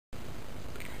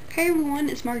Hey everyone,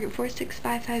 it's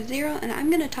Margaret46550, and I'm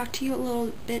going to talk to you a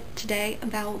little bit today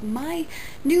about my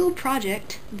new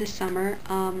project this summer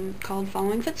called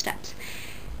Following Footsteps.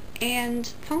 And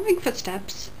Following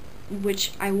Footsteps,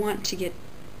 which I want to get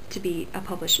to be a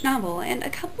published novel, and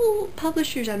a couple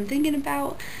publishers I'm thinking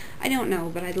about, I don't know,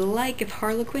 but I'd like if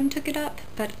Harlequin took it up,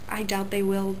 but I doubt they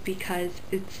will because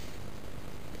it's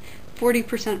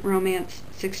 40% romance,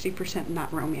 60%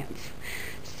 not romance.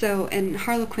 So, and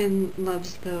Harlequin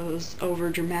loves those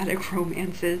over-dramatic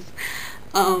romances.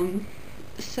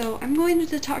 So I'm going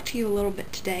to talk to you a little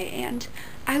bit today, and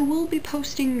I will be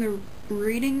posting the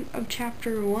reading of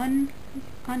chapter 1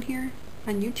 on here,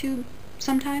 on YouTube,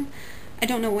 sometime. I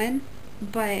don't know when,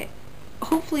 but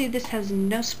hopefully this has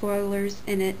no spoilers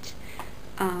in it,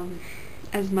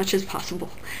 as much as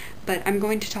possible. But I'm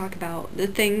going to talk about the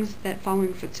things that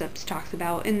Following Footsteps talks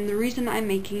about, and the reason I'm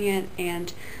making it,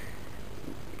 and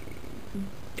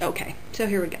okay, so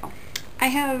here we go. I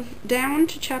have down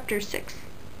to chapter 6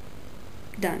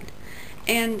 done,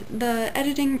 and the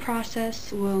editing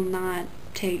process will not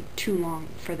take too long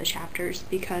for the chapters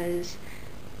because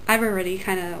I've already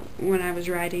kind of, when I was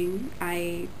writing,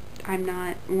 I'm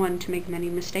not one to make many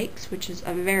mistakes, which is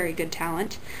a very good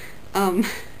talent,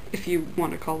 if you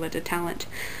want to call it a talent.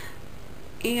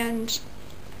 And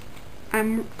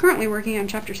I'm currently working on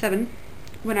chapter 7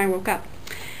 when I woke up.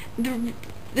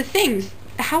 The things,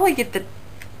 how I get the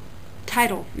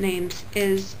title names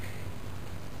is,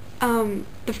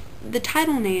 the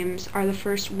title names are the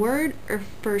first word or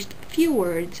first few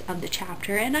words of the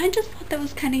chapter, and I just thought that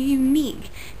was kind of unique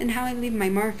in how I leave my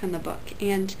mark on the book.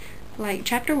 And like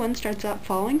chapter 1 starts out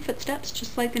Following Footsteps,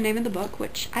 just like the name of the book,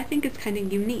 which I think is kind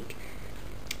of unique.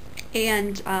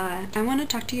 And I want to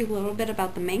talk to you a little bit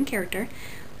about the main character,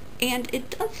 and it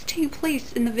does take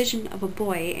place in the vision of a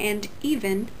boy, and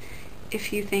even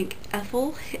if you think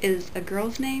Ethel is a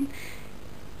girl's name,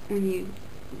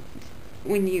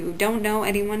 when you don't know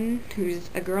anyone who's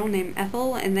a girl named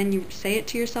Ethel, and then you say it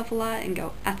to yourself a lot and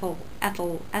go Ethel,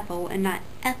 Ethel, Ethel, and not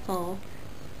Ethel,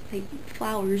 like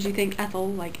flowers, you think Ethel,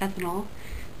 like ethanol,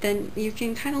 then you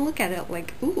can kind of look at it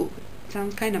like, ooh, it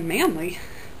sounds kind of manly.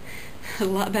 A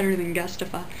lot better than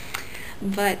Gustafa.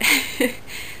 But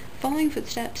Following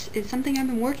Footsteps is something I've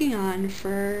been working on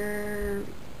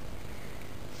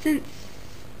since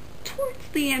towards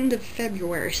the end of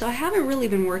February, so I haven't really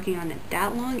been working on it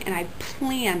that long, and I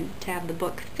plan to have the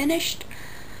book finished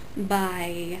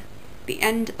by the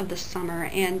end of the summer.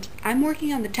 And I'm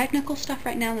working on the technical stuff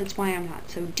right now, that's why I'm not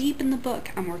so deep in the book.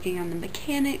 I'm working on the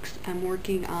mechanics, I'm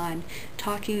working on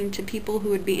talking to people who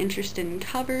would be interested in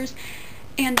covers,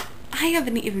 and I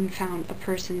haven't even found a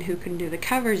person who can do the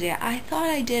covers yet. I thought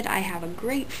I did. I have a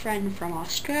great friend from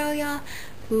Australia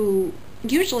who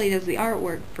usually does the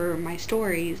artwork for my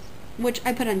stories, which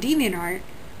I put on DeviantArt,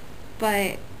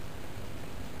 but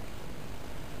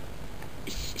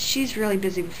she's really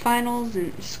busy with finals,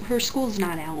 and her school's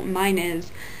not out. Mine is.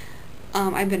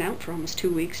 I've been out for almost 2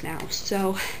 weeks now,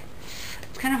 so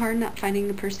it's kind of hard not finding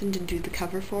a person to do the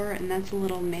cover for, and that's a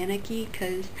little manicky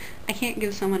because I can't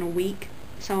give someone a week.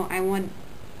 So I want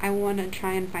to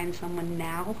try and find someone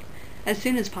now, as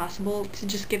soon as possible, to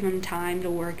just give them time to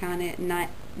work on it and not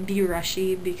be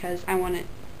rushy, because I want it,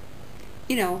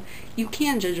 you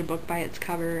can judge a book by its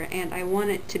cover, and I want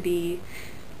it to be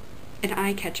an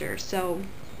eye catcher. So,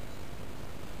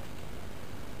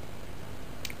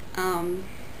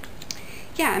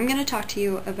 yeah, I'm going to talk to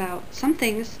you about some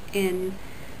things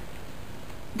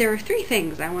there are 3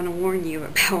 things I want to warn you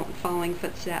about Following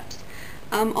Footsteps.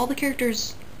 All the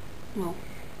characters, well,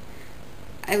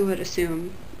 I would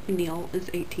assume Neil is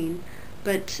 18,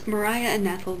 but Mariah and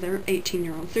Ethel, they're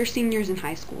 18-year-olds. They're seniors in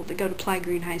high school. They go to Ply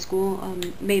Green High School,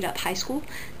 made-up high school,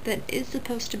 that is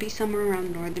supposed to be somewhere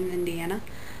around northern Indiana.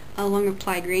 Along with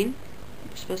Ply Green,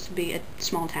 it's supposed to be a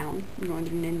small town,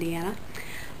 northern Indiana.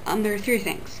 There are 3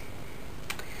 things.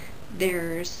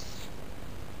 There's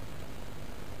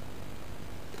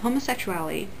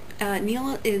homosexuality.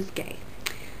 Neil is gay.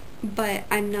 But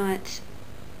I'm not,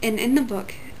 and in the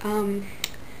book,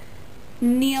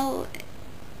 Neil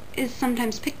is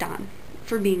sometimes picked on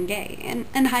for being gay, and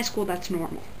in high school that's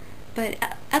normal.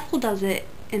 But Ethel does it,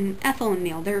 and Ethel and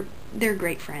Neil, they're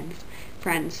great friends,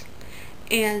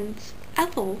 and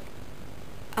Ethel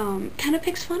kind of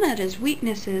picks fun at his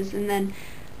weaknesses, and then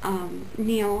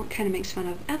Neil kind of makes fun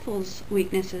of Ethel's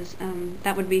weaknesses.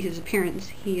 That would be his appearance.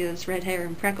 He has red hair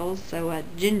and freckles, so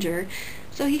ginger.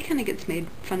 So he kind of gets made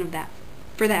fun of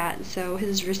for that. So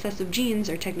his recessive genes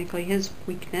are technically his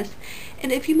weakness.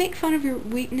 And if you make fun of your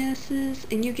weaknesses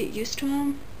and you get used to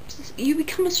them, you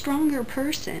become a stronger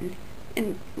person.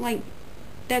 And like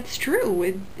that's true.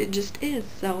 It just is.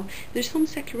 So there's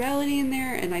homosexuality in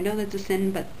there, and I know that's a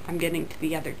sin, but I'm getting to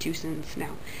the other two sins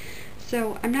now.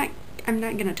 So I'm not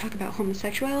going to talk about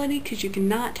homosexuality, because you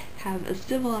cannot have a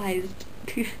civilized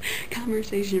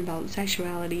conversation about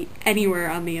sexuality anywhere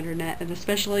on the internet, and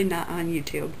especially not on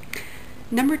YouTube.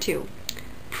 Number 2,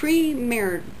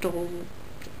 premarital.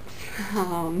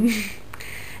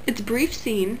 It's a brief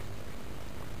scene,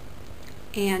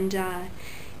 and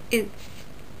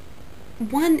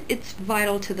it's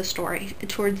vital to the story,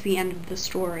 towards the end of the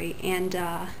story, and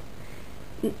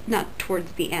not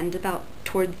towards the end, about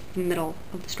towards the middle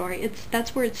of the story.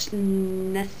 That's where it's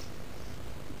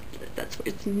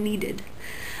needed.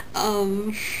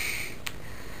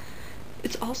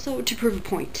 It's also to prove a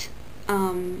point.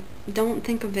 Don't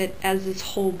think of it as this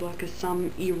whole book as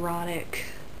some erotic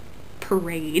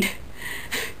parade,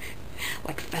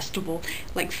 like festival,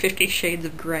 like 50 Shades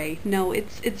of Grey. No,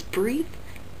 it's brief,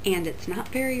 and it's not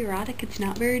very erotic, it's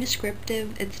not very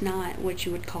descriptive, it's not what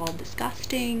you would call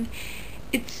disgusting.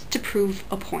 It's to prove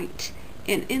a point.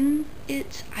 And in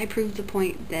it, I prove the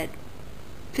point that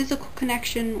physical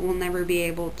connection will never be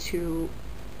able to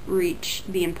reach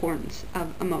the importance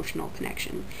of emotional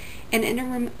connection. And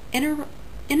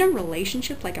in a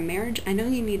relationship like a marriage, I know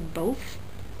you need both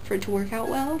for it to work out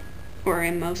well, or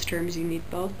in most terms you need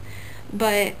both,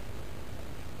 but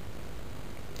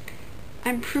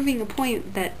I'm proving a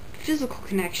point that physical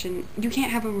connection, you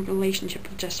can't have a relationship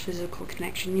with just physical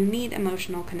connection. You need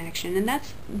emotional connection, and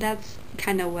that's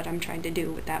kind of what I'm trying to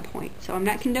do with that point. So I'm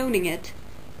not condoning it.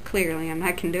 Clearly, I'm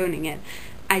not condoning it.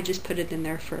 I just put it in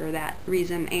there for that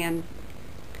reason, and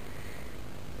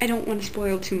I don't want to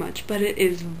spoil too much, but it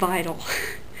is vital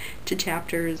to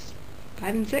chapters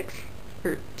 5 and 6,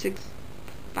 or 6,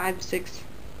 5, 6,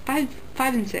 5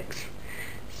 and 6.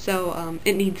 So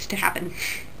it needs to happen.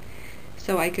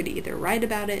 So I could either write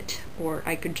about it, or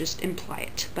I could just imply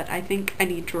it, but I think I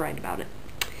need to write about it.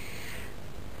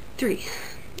 3.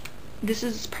 This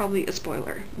is probably a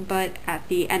spoiler, but at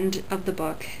the end of the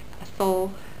book,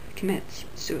 Ethel commits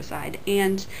suicide,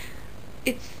 and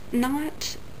it's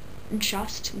not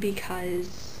just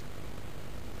because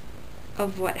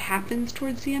of what happens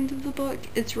towards the end of the book,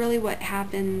 it's really what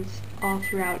happens all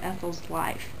throughout Ethel's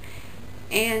life.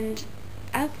 And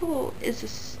Ethel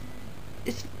is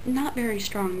not very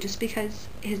strong, just because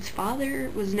his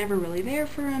father was never really there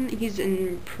for him. He's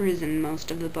in prison most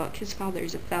of the book. His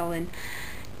father's a felon,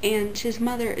 and his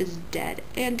mother is dead.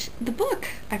 And the book,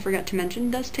 I forgot to mention,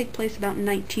 does take place about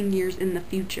 19 years in the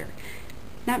future.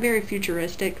 Not very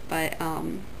futuristic, but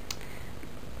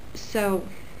so,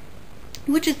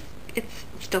 which is, it's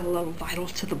still a little vital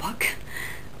to the book.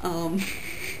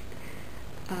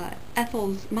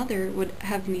 Ethel's mother would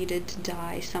have needed to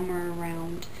die somewhere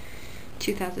around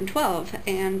 2012,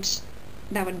 and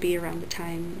that would be around the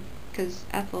time, because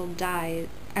Ethel's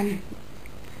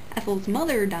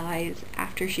mother dies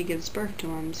after she gives birth to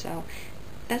him, so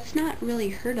that's not really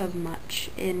heard of much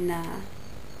in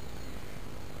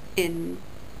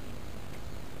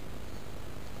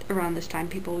around this time.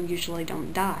 People usually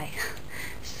don't die.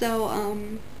 So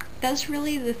that's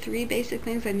really the 3 basic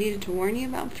things I needed to warn you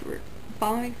about for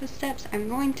following the steps. I'm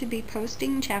going to be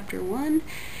posting chapter 1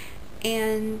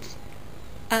 and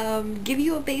give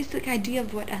you a basic idea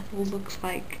of what Ethel looks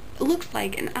like.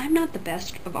 And I'm not the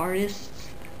best of artists,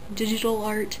 digital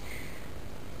art.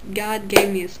 God gave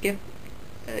me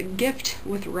a gift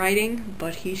with writing,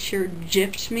 but he sure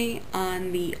gypped me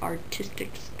on the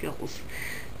artistic skills.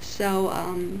 So,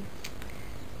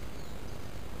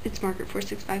 it's Margaret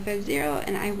 46550,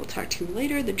 and I will talk to you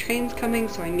later. The train's coming,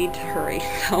 so I need to hurry.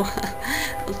 So,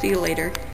 I'll see you later.